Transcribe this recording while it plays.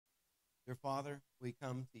Dear Father, we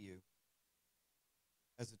come to you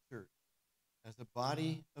as a church, as a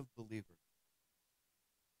body of believers.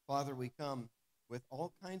 Father, we come with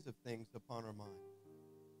all kinds of things upon our mind.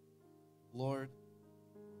 Lord,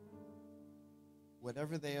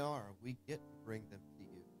 whatever they are, we get to bring them to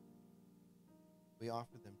you. We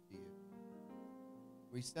offer them to you.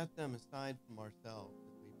 We set them aside from ourselves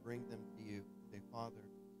as we bring them to you. Say, Father,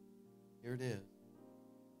 here it is.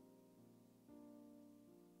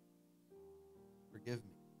 Forgive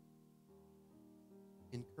me.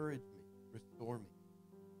 Encourage me. Restore me.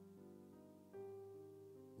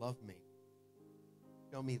 Love me.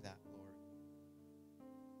 Show me that, Lord.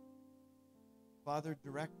 Father,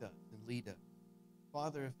 direct us and lead us.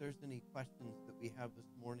 Father, if there's any questions that we have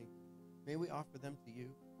this morning, may we offer them to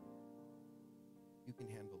you. You can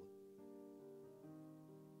handle it.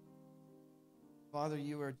 Father,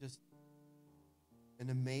 you are just an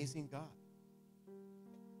amazing God.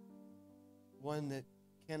 One that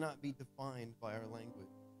cannot be defined by our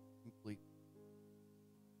language completely.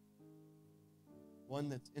 One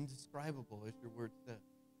that's indescribable, as your word says.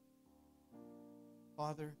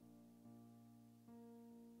 Father,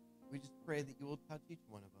 we just pray that you will touch each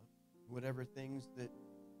one of us, whatever things that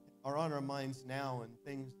are on our minds now and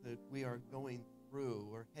things that we are going through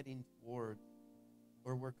or heading towards,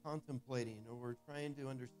 or we're contemplating, or we're trying to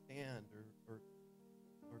understand or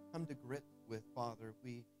come to grips with, Father.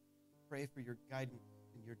 We pray for your guidance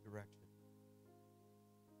and your direction.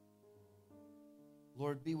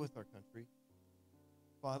 Lord, be with our country.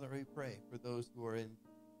 Father, we pray for those who are in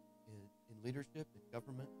leadership, in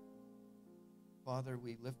government. Father,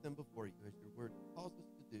 we lift them before you as your word calls us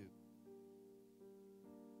to do.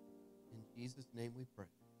 In Jesus' name we pray.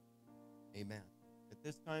 Amen. At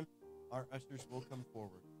this time, our ushers will come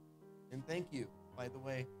forward. And thank you, by the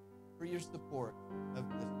way, for your support of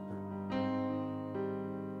this church.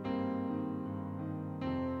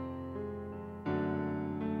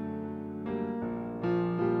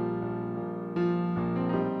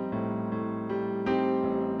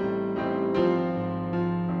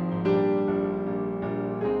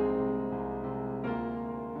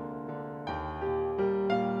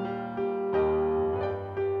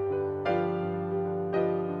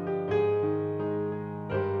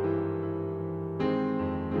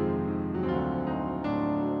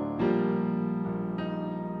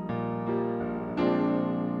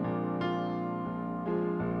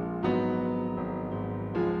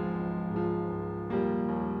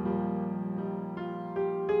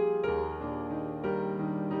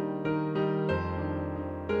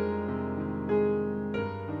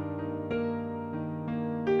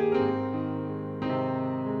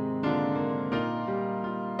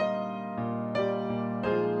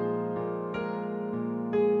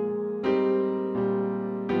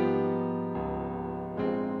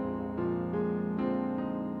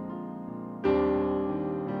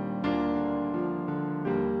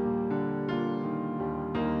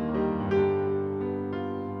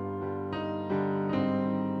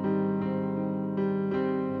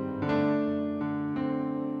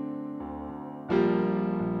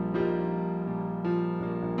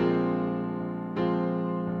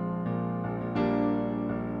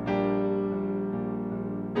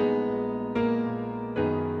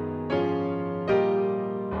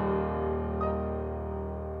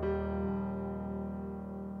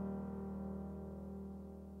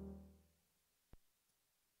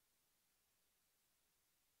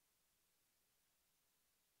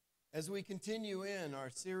 As we continue in our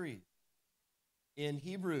series in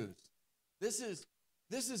Hebrews, this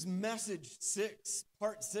is message 6,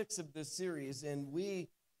 part 6 of this series, and we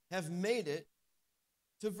have made it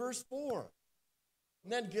to verse 4.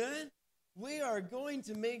 Isn't that good? We are going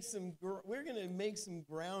to make some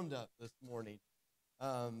ground up this morning.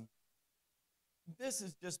 This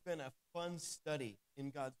has just been a fun study in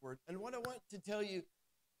God's Word. And what I want to tell you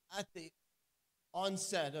at the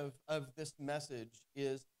onset of this message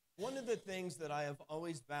is one of the things that I have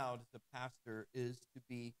always vowed as a pastor is to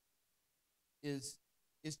be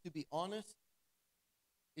honest,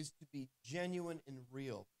 is to be genuine and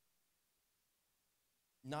real,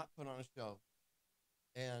 not put on a show.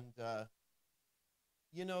 And,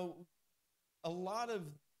 a lot of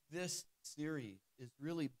this series is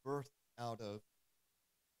really birthed out of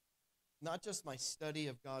not just my study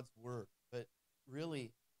of God's Word, but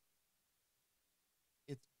really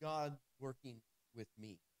it's God working with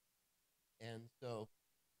me. And so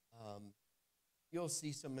you'll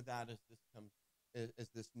see some of that as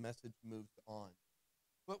this message moves on.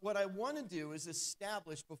 But what I want to do is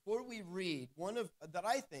establish, before we read, that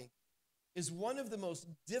I think is one of the most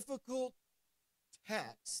difficult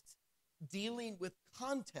texts dealing with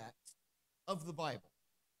context of the Bible.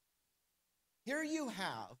 Here you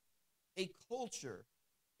have a culture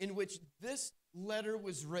in which this letter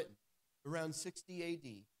was written around 60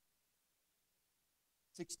 AD,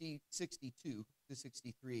 62 to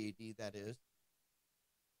 63 AD, that is.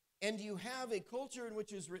 And you have a culture in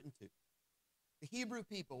which it was written to. The Hebrew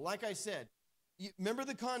people, like I said, remember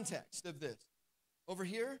the context of this. Over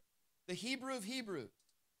here, the Hebrew of Hebrews,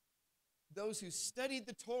 those who studied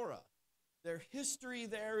the Torah, their history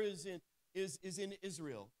there is in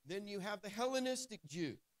Israel. Then you have the Hellenistic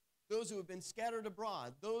Jew, those who have been scattered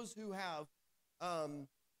abroad, those who have,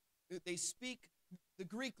 they speak the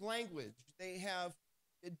Greek language. They have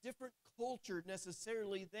a different culture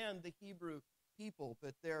necessarily than the Hebrew people,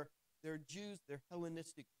 but they're Jews, they're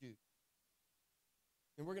Hellenistic Jews.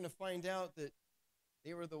 And we're going to find out that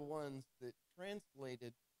they were the ones that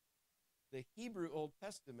translated the Hebrew Old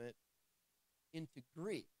Testament into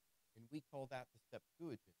Greek, and we call that the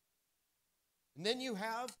Septuagint. And then you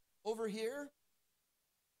have, over here,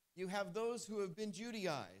 you have those who have been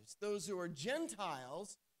Judaized, those who are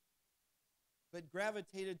Gentiles, but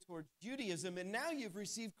gravitated towards Judaism, and now you've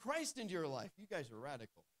received Christ into your life. You guys are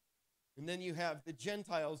radical. And then you have the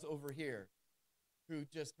Gentiles over here, who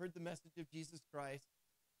just heard the message of Jesus Christ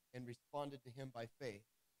and responded to him by faith.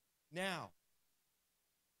 Now,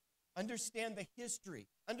 understand the history,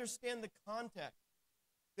 understand the context,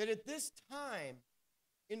 that at this time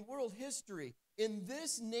in world history, in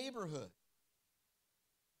this neighborhood,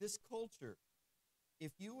 this culture,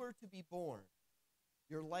 if you were to be born,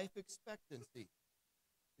 your life expectancy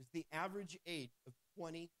is the average age of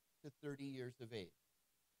 20 to 30 years of age.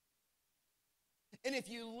 And if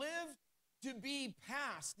you live to be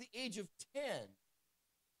past the age of 10,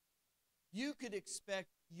 you could expect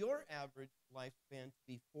your average lifespan to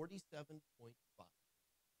be 47.5.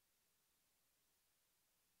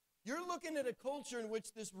 You're looking at a culture in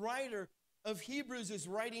which this writer of Hebrews is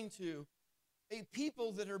writing to a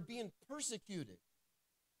people that are being persecuted,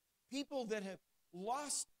 people that have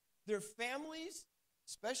lost their families,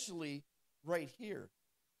 especially right here.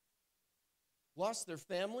 Lost their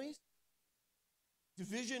families,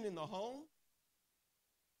 division in the home.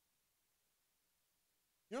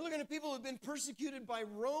 You're looking at people who have been persecuted by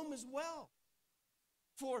Rome as well.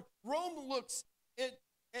 For Rome looks at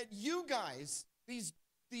you guys, these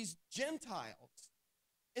Gentiles,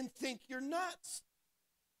 and think you're nuts.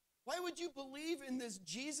 Why would you believe in this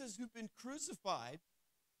Jesus who's been crucified,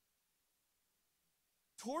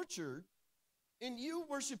 tortured, and you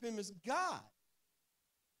worship him as God?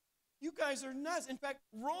 You guys are nuts. In fact,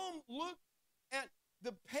 Rome looked at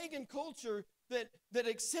the pagan culture that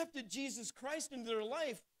accepted Jesus Christ into their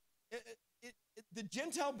life, the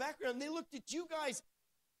Gentile background. They looked at you guys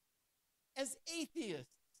as atheists.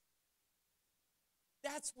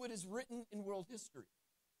 That's what is written in world history,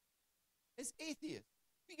 as atheists.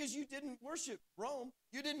 Because you didn't worship Rome.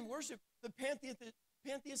 You didn't worship the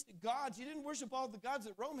pantheistic gods. You didn't worship all the gods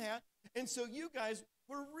that Rome had. And so you guys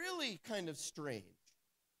were really kind of strange.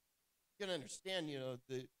 You can understand,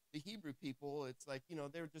 the Hebrew people, it's like,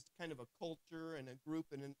 they're just kind of a culture and a group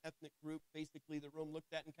and an ethnic group, basically, that Rome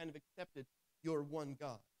looked at and kind of accepted your one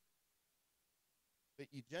God. But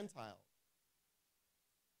you Gentiles,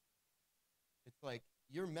 it's like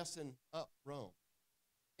you're messing up Rome.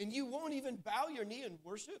 And you won't even bow your knee and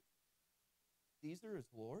worship Caesar as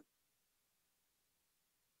Lord.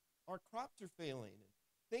 Our crops are failing,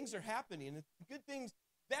 and things are happening, and good things,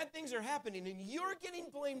 bad things are happening, and you're getting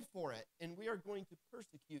blamed for it, and we are going to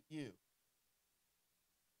persecute you.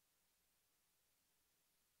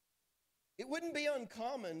 It wouldn't be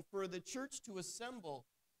uncommon for the church to assemble,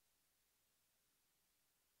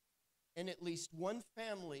 and at least one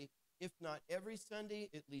family, if not every Sunday,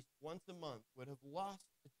 at least once a month, would have lost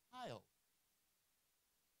a child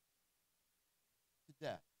to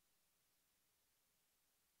death,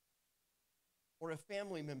 or a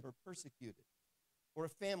family member persecuted, or a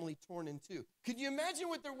family torn in two. Could you imagine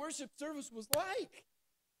what their worship service was like?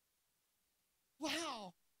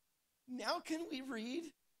 Wow. Now can we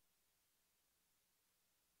read?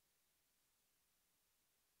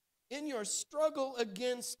 In your struggle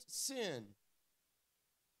against sin.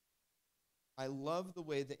 I love the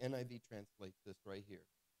way the NIV translates this right here.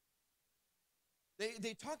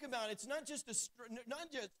 They talk about it's not just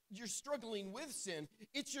you're struggling with sin,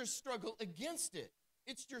 it's your struggle against it.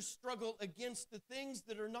 It's your struggle against the things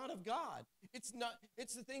that are not of God. It's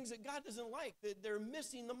the things that God doesn't like, that they're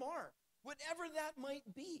missing the mark, whatever that might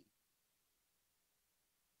be.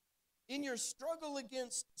 In your struggle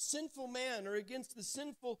against sinful man or against the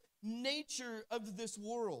sinful nature of this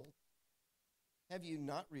world, have you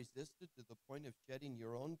not resisted to the point of shedding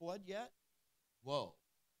your own blood yet? Whoa.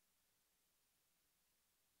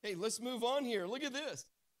 Hey, let's move on here. Look at this.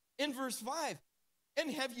 In verse 5,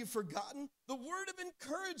 and have you forgotten the word of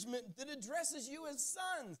encouragement that addresses you as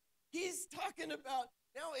sons? He's talking about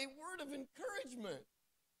now a word of encouragement.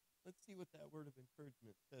 Let's see what that word of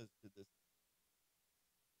encouragement says to this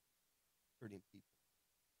hurting people.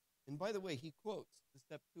 And by the way, he quotes the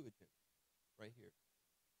Septuagint right here.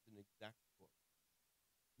 It's an exact quote.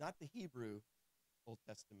 Not the Hebrew Old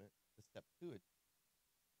Testament, the Septuagint.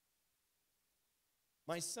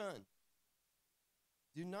 My son,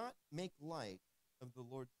 do not make light of the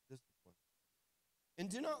Lord's discipline, and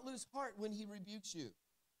do not lose heart when he rebukes you,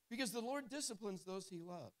 because the Lord disciplines those he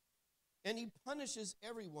loves, and he punishes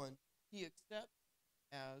everyone he accepts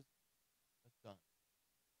as a son.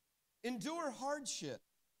 Endure hardship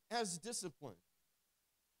as discipline.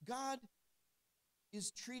 God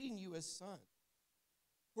is treating you as sons.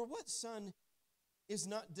 For what son is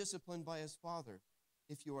not disciplined by his father?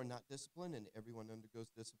 If you are not disciplined, and everyone undergoes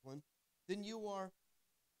discipline, then you are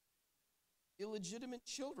illegitimate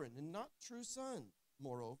children and not true sons.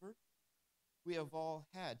 Moreover, we have all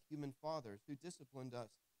had human fathers who disciplined us,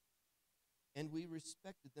 and we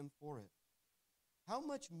respected them for it. How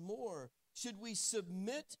much more should we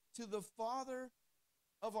submit to the Father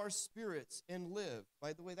of our spirits and live?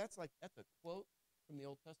 By the way, that's a quote from the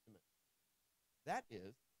Old Testament. That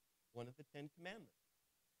is one of the 10 Commandments.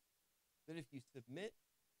 That if you submit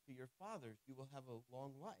to your fathers, you will have a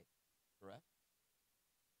long life, correct?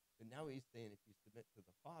 But now he's saying if you submit to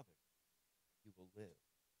the Father, you will live.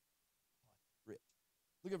 Oh, it's rich.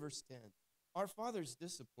 Look at verse 10. Our fathers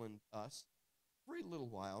disciplined us for a little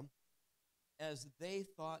while as they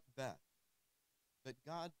thought best, but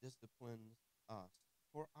God disciplines us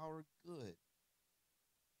for our good,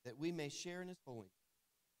 that we may share in his holiness.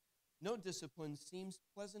 No discipline seems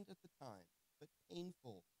pleasant at the time, but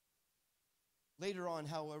painful. Later on,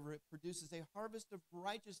 however, it produces a harvest of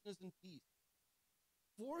righteousness and peace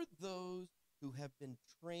for those who have been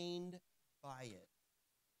trained by it.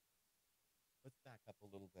 Let's back up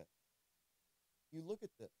a little bit. You look at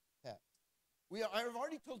the text. I've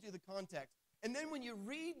already told you the context. And then when you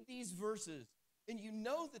read these verses, and you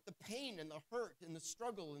know that the pain and the hurt and the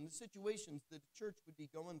struggle and the situations that the church would be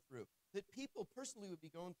going through, that people personally would be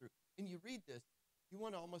going through, and you read this, you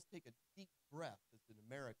want to almost take a deep breath as an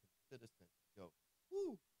American citizen and go,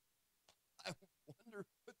 whew, I wonder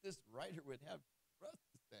what this writer would have for us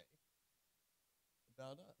to say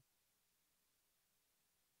about us.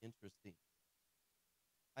 Interesting.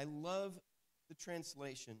 I love the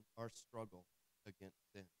translation, our struggle against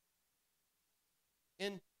sin.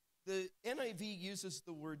 And the NIV uses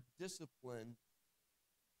the word discipline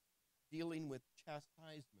dealing with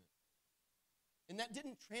chastisement. And that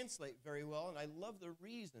didn't translate very well, and I love the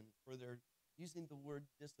reason for their using the word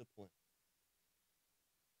discipline.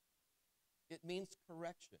 It means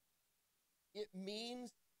correction. It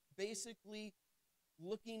means basically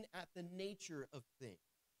looking at the nature of things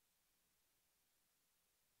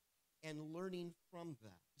and learning from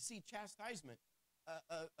that. You see, chastisement,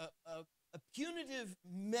 a punitive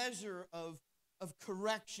measure of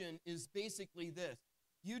correction is basically this.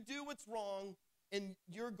 You do what's wrong, and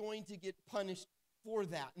you're going to get punished for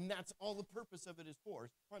that. And that's all the purpose of it is for,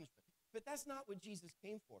 is punishment. But that's not what Jesus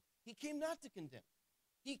came for. He came not to condemn.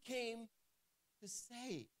 He came to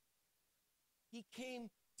save. He came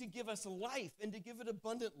to give us life and to give it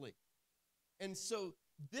abundantly. And so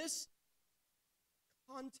this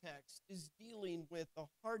context is dealing with the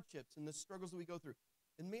hardships and the struggles that we go through.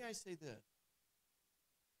 And may I say this,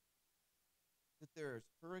 that there's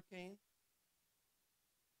hurricanes,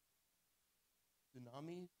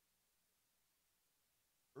 tsunamis,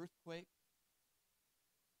 earthquakes.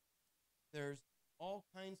 There's all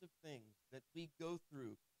kinds of things that we go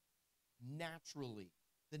through naturally,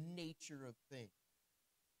 the nature of things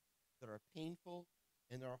that are painful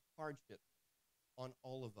and there are hardships on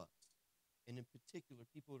all of us. And in particular,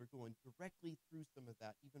 people that are going directly through some of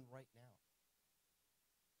that even right now.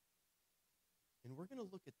 And we're going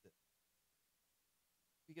to look at this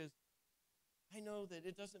because I know that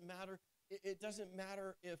it doesn't matter. It doesn't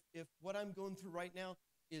matter if what I'm going through right now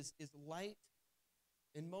is light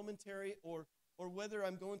and momentary, or whether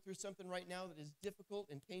I'm going through something right now that is difficult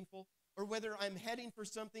and painful, or whether I'm heading for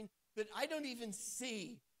something that I don't even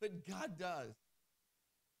see, but God does.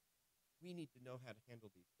 We need to know how to handle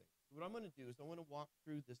these things. So what I'm going to do is I want to walk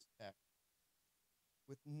through this text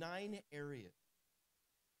with 9 areas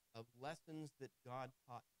of lessons that God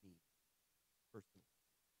taught me personally.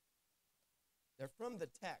 They're from the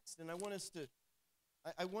text, and I want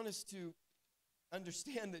us to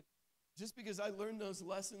understand that just because I learned those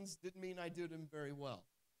lessons didn't mean I did them very well,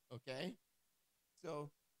 okay? So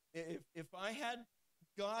if I had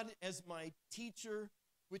God as my teacher,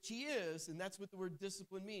 which he is, and that's what the word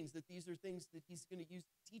discipline means, that these are things that he's going to use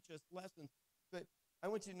to teach us lessons. But I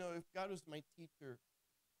want you to know, if God was my teacher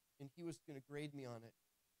and he was going to grade me on it,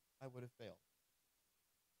 I would have failed.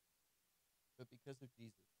 But because of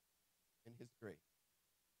Jesus and his grace,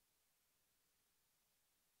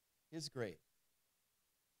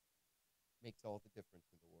 makes all the difference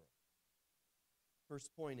in the world.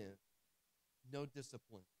 First point is, no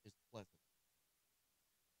discipline is pleasant.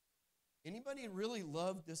 Anybody really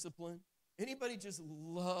love discipline? Anybody just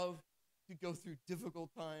love to go through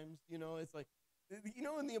difficult times? You know, it's like, you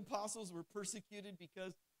know, when the apostles were persecuted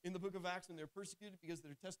because, in the book of Acts, when they were persecuted because of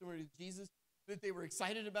their testimony to Jesus, that they were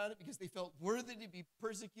excited about it because they felt worthy to be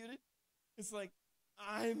persecuted? It's like,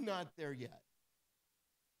 I'm not there yet.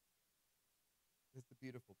 It's a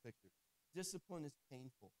beautiful picture. Discipline is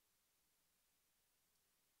painful.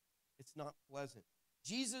 It's not pleasant.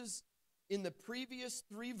 Jesus, in the previous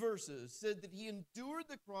 3 verses, said that he endured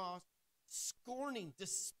the cross, scorning,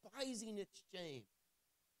 despising its shame.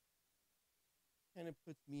 Kind of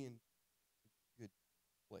puts me in a good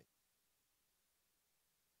place.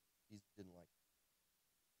 Jesus didn't like it.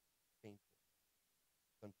 It's painful.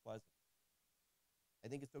 It's unpleasant. I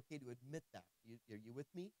think it's okay to admit that. Are you with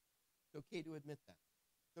me? It's okay to admit that.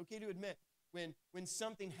 It's okay to admit when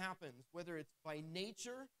something happens, whether it's by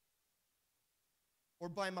nature or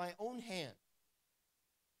by my own hand,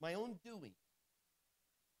 my own doing,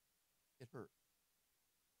 it hurts.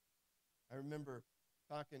 I remember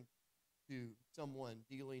talking to someone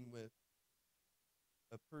dealing with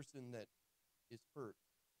a person that is hurt,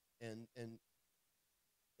 and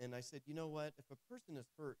I said, you know what? If a person is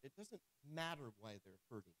hurt, it doesn't matter why they're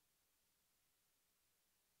hurting.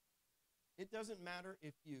 It doesn't matter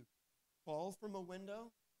if you fall from a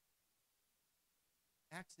window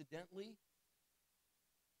accidentally.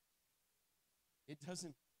 It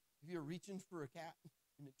doesn't, if you're reaching for a cat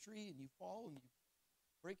in a tree and you fall and you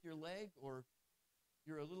break your leg, or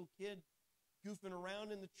you're a little kid goofing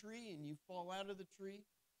around in the tree and you fall out of the tree.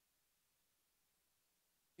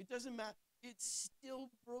 It doesn't matter. It's still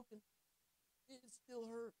broken. It still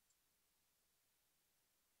hurts.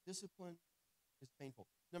 Discipline is painful.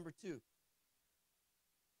 Number 2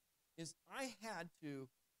 is I had to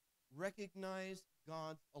recognize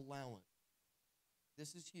God's allowance.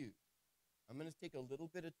 This is huge. I'm going to take a little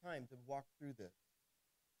bit of time to walk through this.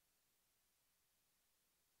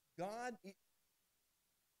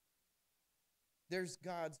 There's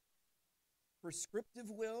God's prescriptive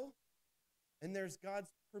will, and there's God's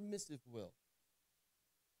permissive will.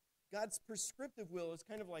 God's prescriptive will is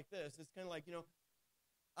kind of like this. It's kind of like,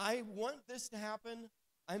 I want this to happen.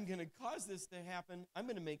 I'm going to cause this to happen. I'm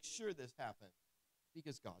going to make sure this happens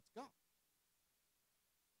because God's God.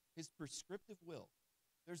 His prescriptive will.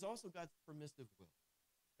 There's also God's permissive will,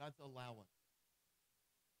 God's allowance.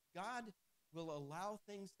 God will allow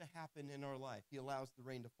things to happen in our life. He allows the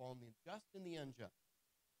rain to fall on the just and the unjust.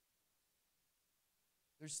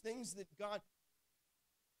 There's things that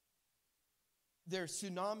there's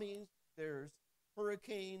tsunamis, there's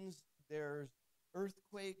hurricanes, there's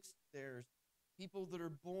earthquakes, there's people that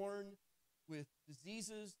are born with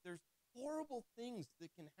diseases. There's horrible things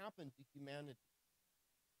that can happen to humanity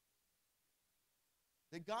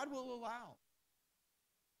that God will allow.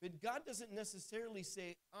 But God doesn't necessarily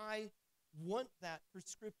say, I want that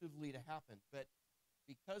prescriptively to happen, but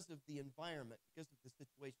because of the environment, because of the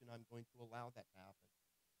situation, I'm going to allow that to happen.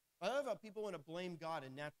 I love how people want to blame God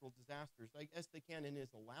in natural disasters. I guess they can in his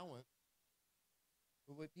allowance.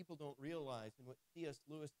 But what people don't realize, and what C.S.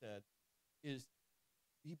 Lewis said, is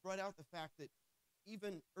he brought out the fact that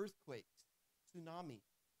even earthquakes, tsunamis,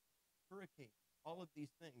 hurricanes, all of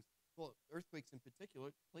these things, well, earthquakes in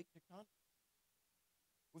particular, plate tectonics.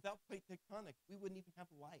 Without plate tectonics, we wouldn't even have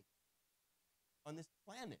life on this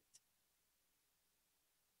planet.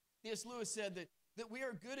 C.S. Lewis said that we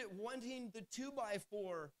are good at wanting the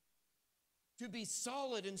 2x4 to be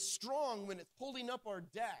solid and strong when it's holding up our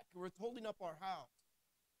deck or it's holding up our house.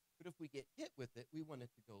 But if we get hit with it, we want it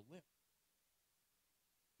to go limp.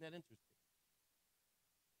 Isn't that interesting?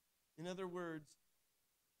 In other words,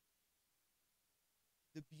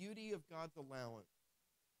 the beauty of God's allowance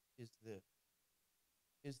is this,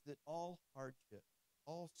 is that all hardship,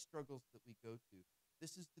 all struggles that we go to,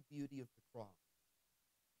 this is the beauty of the cross,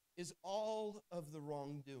 is all of the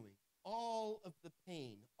wrongdoing, all of the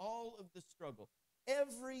pain, all of the struggle,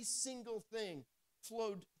 every single thing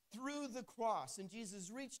flowed through the cross, and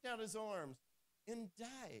Jesus reached out his arms and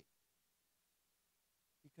died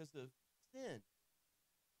because of sin.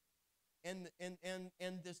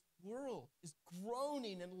 And this world is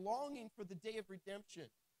groaning and longing for the day of redemption.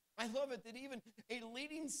 I love it that even a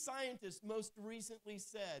leading scientist most recently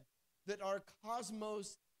said that our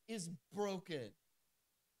cosmos is broken.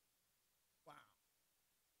 Wow.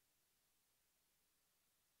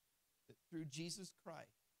 That through Jesus Christ,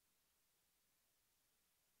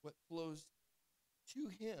 what flows to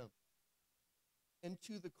him and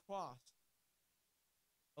to the cross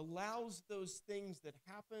allows those things that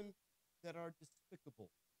happen that are despicable,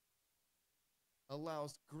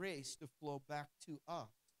 allows grace to flow back to us,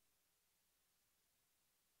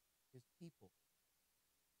 his people.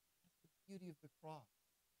 That's the beauty of the cross.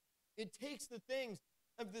 It takes the things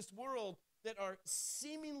of this world that are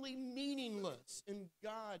seemingly meaningless, and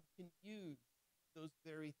God can use those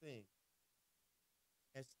very things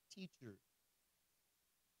as teachers,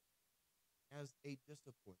 as a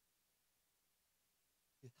discipline,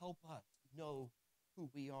 to help us know who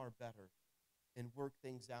we are better and work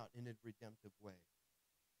things out in a redemptive way.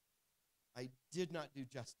 I did not do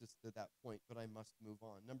justice to that point, but I must move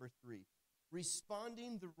on. Number 3,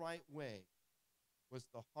 responding the right way was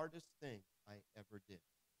the hardest thing I ever did.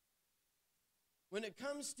 When it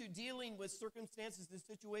comes to dealing with circumstances and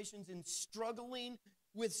situations and struggling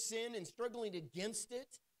with sin and struggling against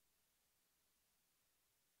it,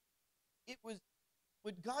 it was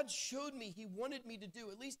what God showed me he wanted me to do,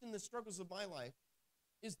 at least in the struggles of my life,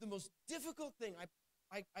 is the most difficult thing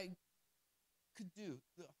I could do.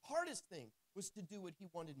 The hardest thing was to do what he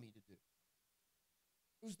wanted me to do.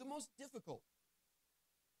 It was the most difficult.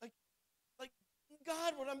 Like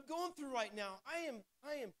God, what I'm going through right now, I am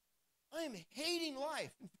hating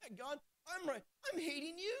life. In fact, God, I'm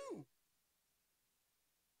hating you.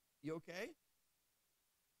 You okay?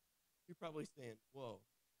 You're probably saying, whoa.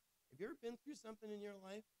 Have you ever been through something in your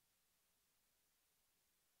life?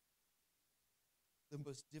 The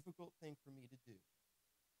most difficult thing for me to do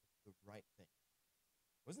was the right thing.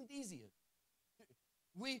 It wasn't the easiest.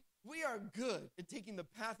 We are good at taking the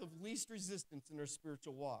path of least resistance in our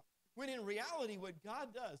spiritual walk. When in reality, what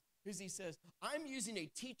God does is he says, I'm using a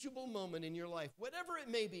teachable moment in your life, whatever it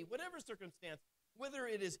may be, whatever circumstance, whether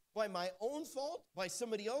it is by my own fault, by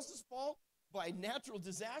somebody else's fault, by natural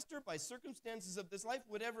disaster, by circumstances of this life,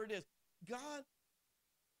 whatever it is, God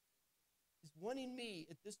is wanting me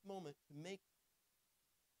at this moment to make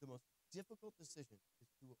the most difficult decision is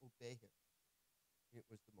to obey him. It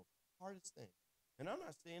was the most hardest thing. And I'm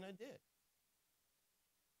not saying I did.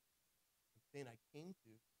 I'm saying I came to.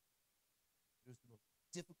 It was the most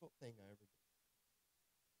difficult thing I ever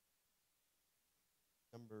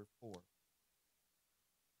did. Number 4.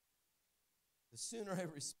 The sooner I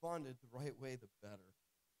responded the right way, the better.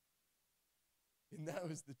 And that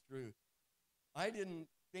was the truth. I didn't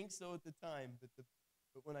think so at the time,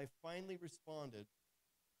 but when I finally responded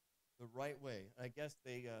the right way, I guess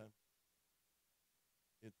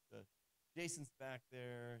Jason's back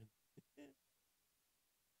there.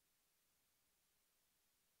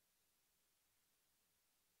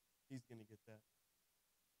 He's going to get that.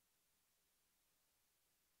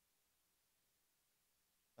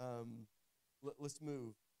 Let's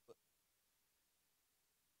move.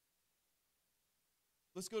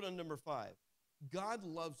 Let's go to number 5. God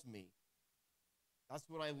loves me. That's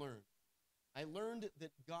what I learned. I learned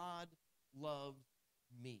that God loves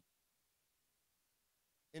me.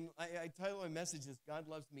 And I title my message is God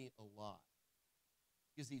loves me a lot.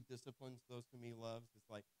 Because he disciplines those whom he loves. It's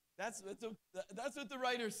like, that's what the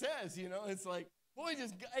writer says, you know. It's like, boy, you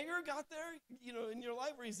ever got there, you know, in your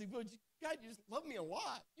life where you say, boy, God, you just love me a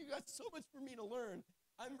lot. You got so much for me to learn.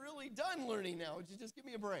 I'm really done learning now. Would you just give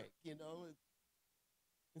me a break, you know?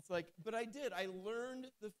 It's like, but I did. I learned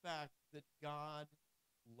the fact that God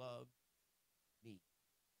loves me.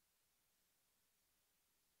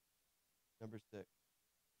 Number 6.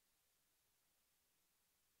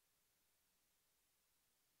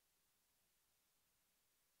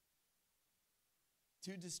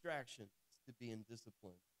 Two distractions to be in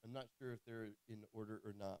discipline. I'm not sure if they're in order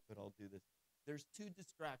or not, but I'll do this. There's 2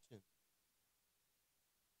 distractions.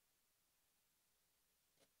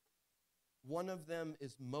 One of them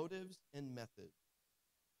is motives and methods.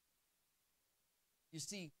 You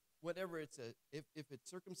see, whatever it's if it's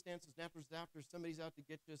circumstances, natural disaster, somebody's out to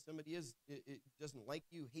get you, somebody it doesn't like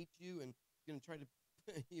you, hates you, and going to try to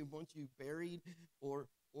he wants you buried, or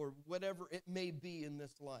whatever it may be in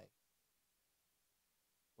this life.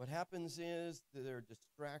 What happens is that there are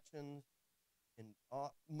distractions and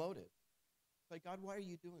motives. It's like, God, why are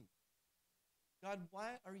you doing this? God,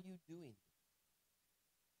 why are you doing this?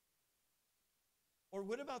 Or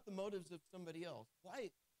what about the motives of somebody else? Why?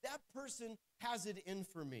 That person has it in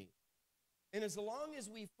for me. And as long as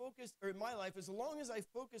in my life, as long as I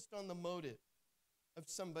focused on the motive of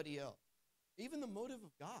somebody else, even the motive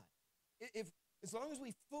of God. If as long as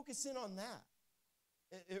we focus in on that,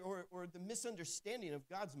 or the misunderstanding of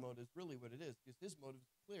God's motive is really what it is, because his motive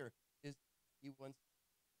is clear, is he wants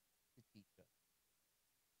to teach us,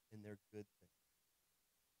 and they're good things.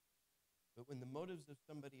 But when the motives of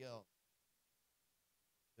somebody else,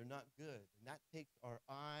 they're not good, and that takes our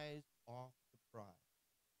eyes off the prize,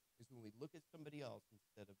 is when we look at somebody else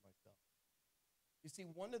instead of myself. You see,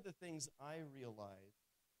 one of the things I realized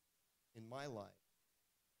in my life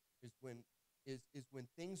is when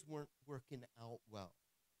things weren't working out well,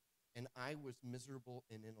 and I was miserable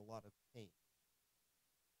and in a lot of pain,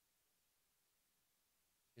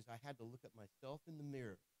 is I had to look at myself in the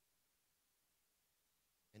mirror,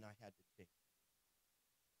 and I had to change.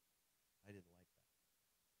 I didn't like that.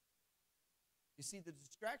 You see, the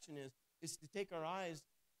distraction is to take our eyes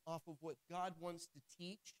off of what God wants to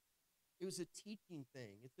teach. It was a teaching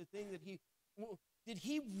thing. It's a thing that did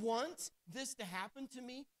he want this to happen to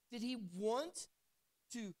me? Did he want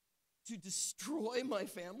to destroy my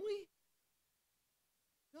family?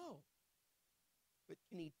 No. But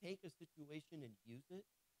can he take a situation and use it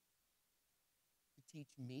to teach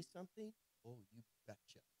me something? Oh, you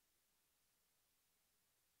betcha.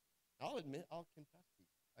 I'll admit, I'll confess to you.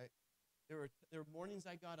 There were mornings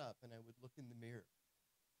I got up and I would look in the mirror,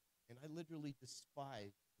 and I literally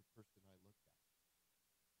despised the person I looked at.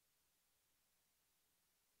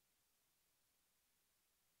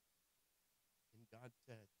 And God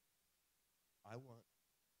said, I want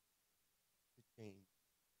to change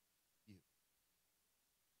you.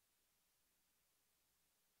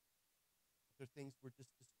 Other things were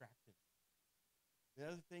just distractions. The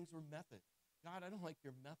other things were methods. God, I don't like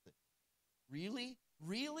your method. Really?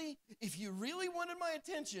 Really? If you really wanted my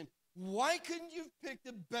attention, why couldn't you have picked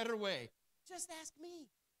a better way? Just ask me.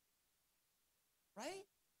 Right?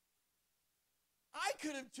 I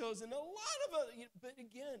could have chosen a lot of other, but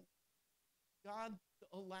again, God's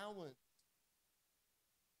allowance.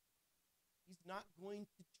 He's not going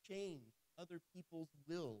to change other people's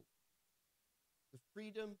will. The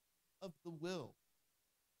freedom of the will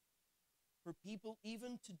for people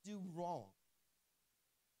even to do wrong.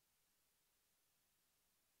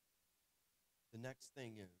 The next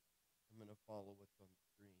thing is, I'm going to follow what's on the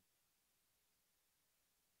screen.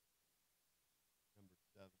 Number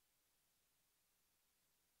 7.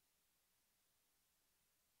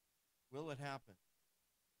 Will it happen?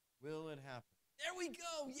 Will it happen? There we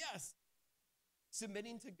go, yes.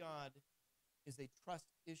 Submitting to God is a trust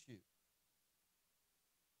issue.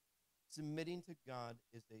 Submitting to God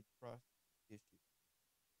is a trust issue.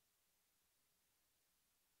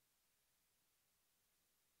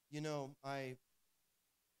 You know, I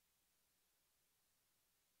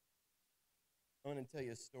want to tell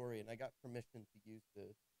you a story, and I got permission to use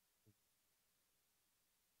this.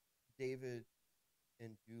 David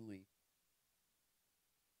and Julie.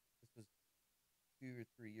 This was 2 or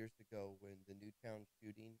 3 years ago when the Newtown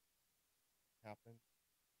shooting happened,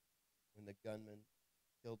 when the gunman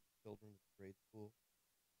killed children at grade school.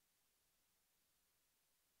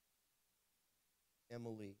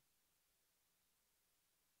 Emily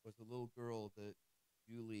was a little girl that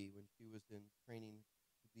Julie, when she was in training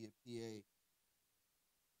to be a PA,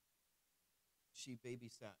 she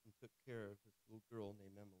babysat and took care of this little girl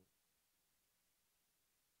named Emily.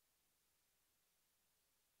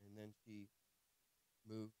 And then she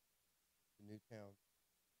moved to Newtown.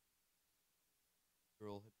 The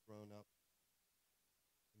girl had grown up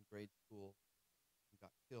in grade school and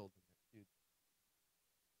got killed in that shooting.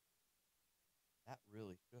 That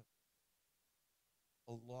really shook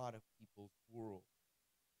a lot of people's world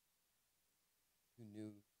who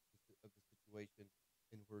knew of the situation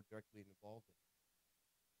and were directly involved in it.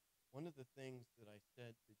 One of the things that I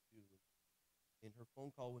said to Julie in her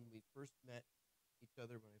phone call when we first met each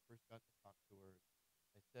other, when I first got to talk to her,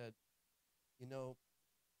 I said, you know,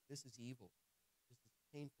 this is evil. This is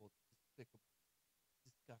painful. It's despicable. It's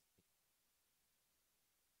disgusting.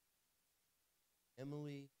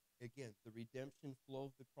 Emily, again, the redemption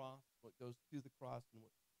flow of the cross, what goes to the cross and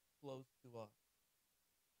what flows to us.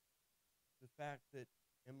 The fact that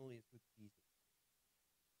Emily is with Jesus.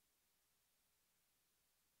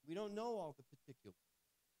 We don't know all the particulars,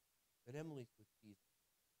 but Emily's with Jesus.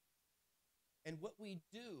 And what we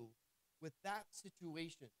do with that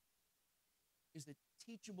situation is a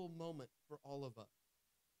teachable moment for all of us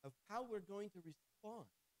of how we're going to respond.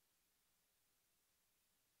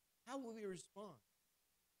 How will we respond?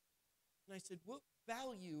 And I said, what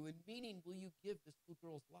value and meaning will you give this little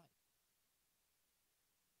girl's life?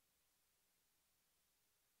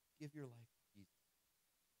 Give your life to Jesus.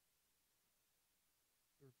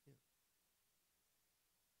 Serve him.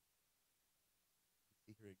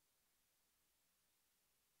 drink.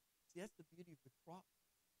 See, that's the beauty of the cross.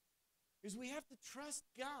 Is we have to trust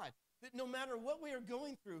God that no matter what we are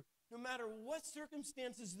going through, no matter what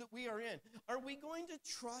circumstances that we are in, are we going to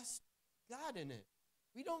trust God in it?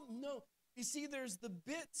 We don't know. You see, there's the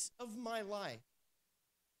bits of my life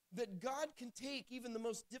that God can take, even the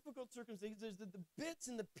most difficult circumstances. There's the bits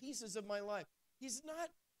and the pieces of my life. He's not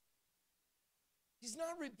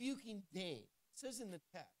rebuking Dane. It says in the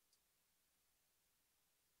text.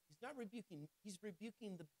 He's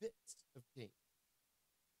rebuking the bits of Dane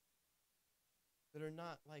that are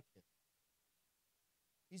not like him.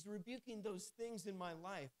 He's rebuking those things in my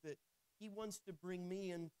life that he wants to bring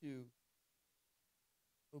me into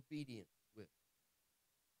obedience with.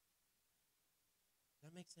 Does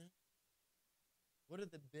that make sense? What are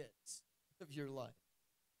the bits of your life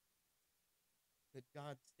that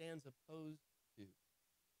God stands opposed to?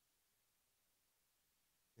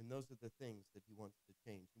 And those are the things that he wants to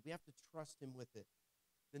change. And we have to trust him with it.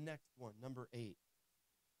 The next one, number 8,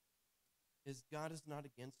 is God is not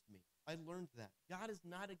against me. I learned that. God is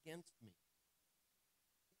not against me.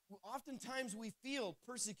 Oftentimes we feel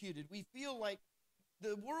persecuted. We feel like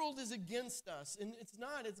the world is against us, and it's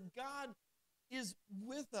not. It's God is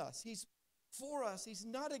with us. He's for us. He's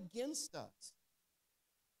not against us.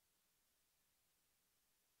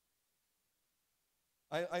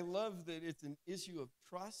 I love that it's an issue of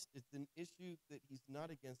trust. It's an issue that he's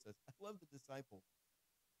not against us. I love the disciples.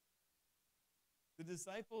 The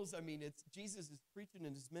disciples, it's Jesus is preaching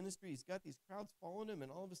in his ministry. He's got these crowds following him,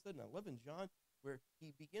 and all of a sudden, I love in John where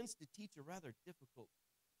he begins to teach a rather difficult.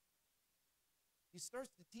 He starts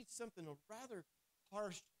to teach something rather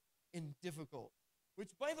harsh and difficult, which,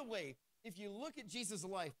 by the way, if you look at Jesus'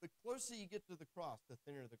 life, the closer you get to the cross, the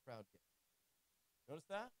thinner the crowd gets. Notice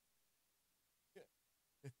that? Yeah.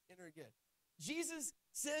 The thinner it gets. Jesus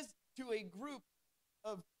says to a group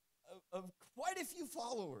of quite a few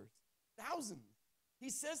followers, thousands, he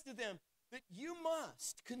says to them that you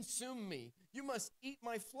must consume me. You must eat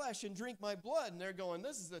my flesh and drink my blood. And they're going,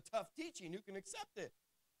 this is a tough teaching. Who can accept it?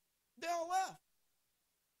 They all left.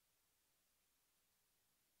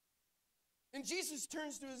 And Jesus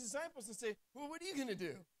turns to his disciples and says, well, what are you going to do?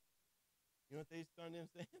 You know what they respond to him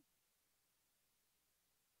saying?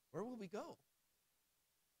 Where will we go?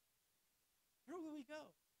 Where will we go?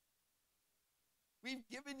 We've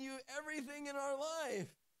given you everything in our life.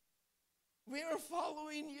 We are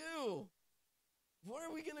following you. Where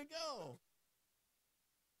are we going to go?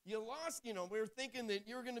 You lost, we were thinking that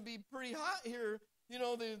you were going to be pretty hot here,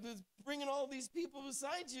 bringing all these people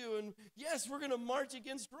beside you. And yes, we're going to march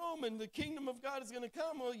against Rome and the kingdom of God is going to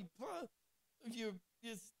come. Well,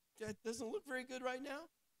 that doesn't look very good right now.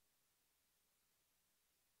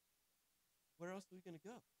 Where else are we going to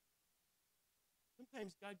go?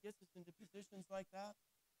 Sometimes God gets us into positions like that.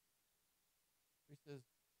 He says,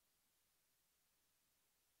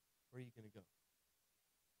 where are you going to go?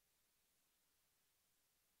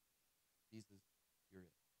 Jesus, you're it.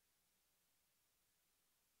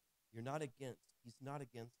 You're not against. He's not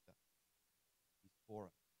against us. He's for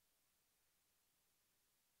us.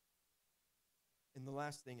 And the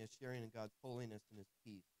last thing is sharing in God's holiness and his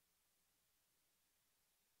peace.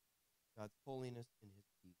 God's holiness and his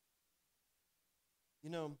peace.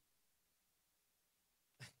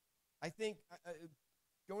 I think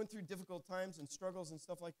going through difficult times and struggles and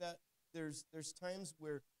stuff like that, there's times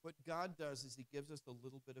where what God does is he gives us a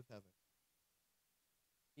little bit of heaven.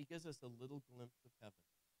 He gives us a little glimpse of heaven.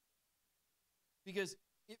 Because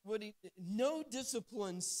no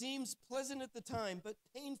discipline seems pleasant at the time, but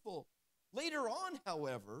painful. Later on,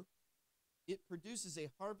 however, it produces a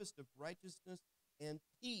harvest of righteousness and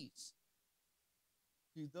peace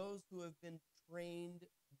to those who have been trained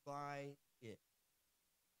by it.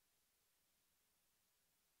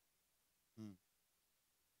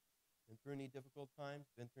 Been through any difficult times?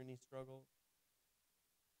 Been through any struggles?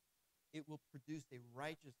 It will produce a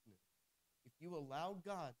righteousness. If you allow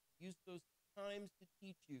God to use those times to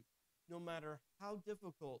teach you, no matter how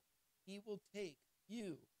difficult, he will take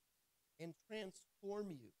you and transform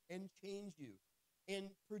you and change you and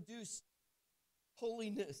produce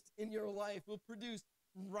holiness in your life, will produce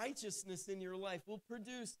righteousness in your life, will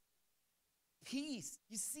produce peace.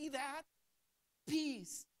 You see that?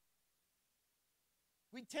 Peace.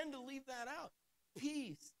 We tend to leave that out.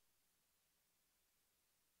 Peace.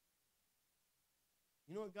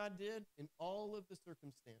 You know what God did? In all of the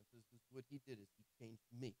circumstances, is what he did is he changed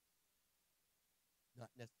me, not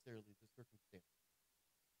necessarily the circumstance.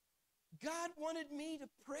 God wanted me to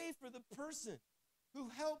pray for the person who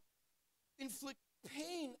helped inflict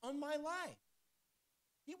pain on my life.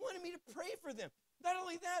 He wanted me to pray for them. Not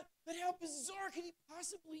only that, but how bizarre could he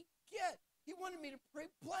possibly get? He wanted me to pray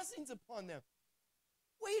blessings upon them.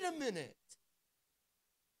 Wait a minute.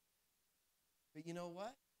 But you know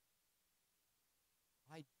what?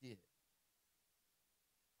 I did.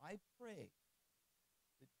 I prayed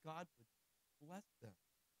that God would bless them.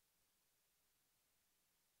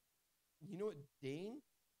 You know what Dane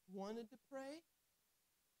wanted to pray?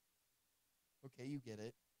 Okay, you get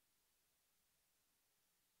it.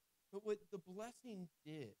 But what the blessing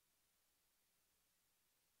did,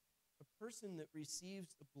 a person that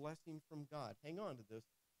receives a blessing from God, hang on to this,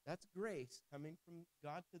 that's grace coming from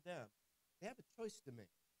God to them. They have a choice to make.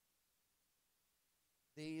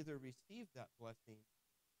 They either receive that blessing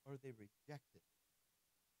or they reject it.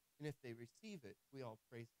 And if they receive it, we all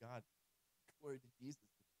praise God. Glory to Jesus.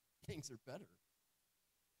 Things are better.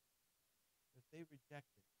 If they reject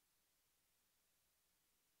it,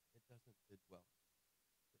 it doesn't bid well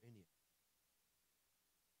for any of us.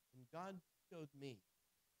 And God showed me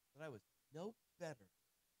that I was no better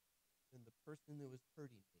than the person who was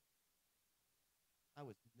hurting me. I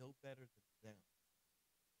was no better than them.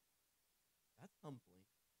 That's humbling.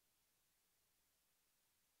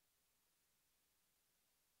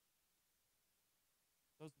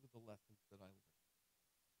 Those were the lessons that I learned.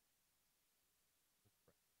 Let's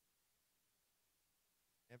pray.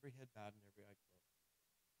 Every head bowed and every eye closed.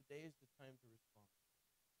 Today is the time to respond.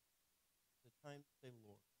 The time to say,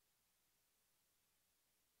 Lord,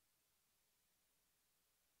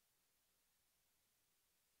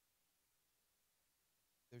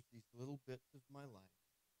 there's these little bits of my life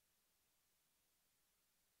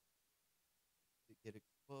that get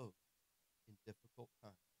exposed in difficult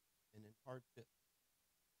times and in hardships.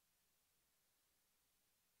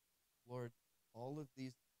 Lord, all of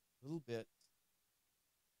these little bits,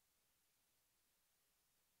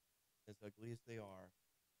 as ugly as they are,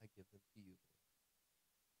 I give them to you, Lord.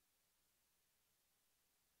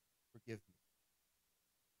 Forgive me.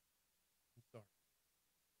 I'm sorry.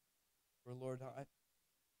 For Lord,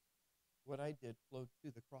 what I did flowed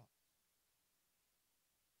to the cross.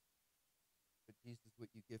 But Jesus, what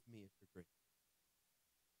you give me is your grace.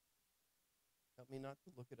 Help me not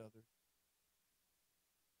to look at others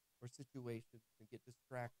or situations and get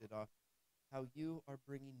distracted off how you are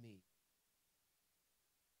bringing me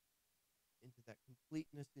into that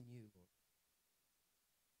completeness in you, Lord.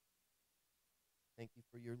 Thank you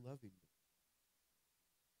for your loving me.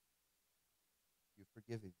 You're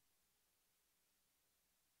forgiving me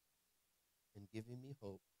and giving me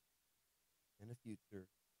hope and a future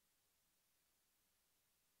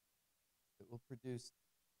that will produce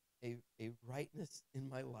a rightness in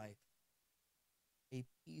my life, a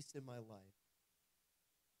peace in my life,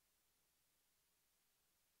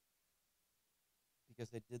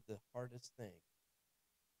 because I did the hardest thing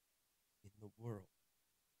in the world.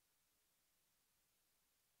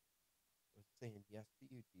 I was saying yes to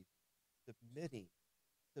you, Jesus, submitting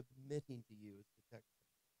to you as the text says.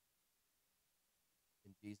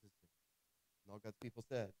 In Jesus' name. And all God's people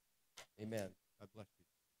said, amen. God bless you.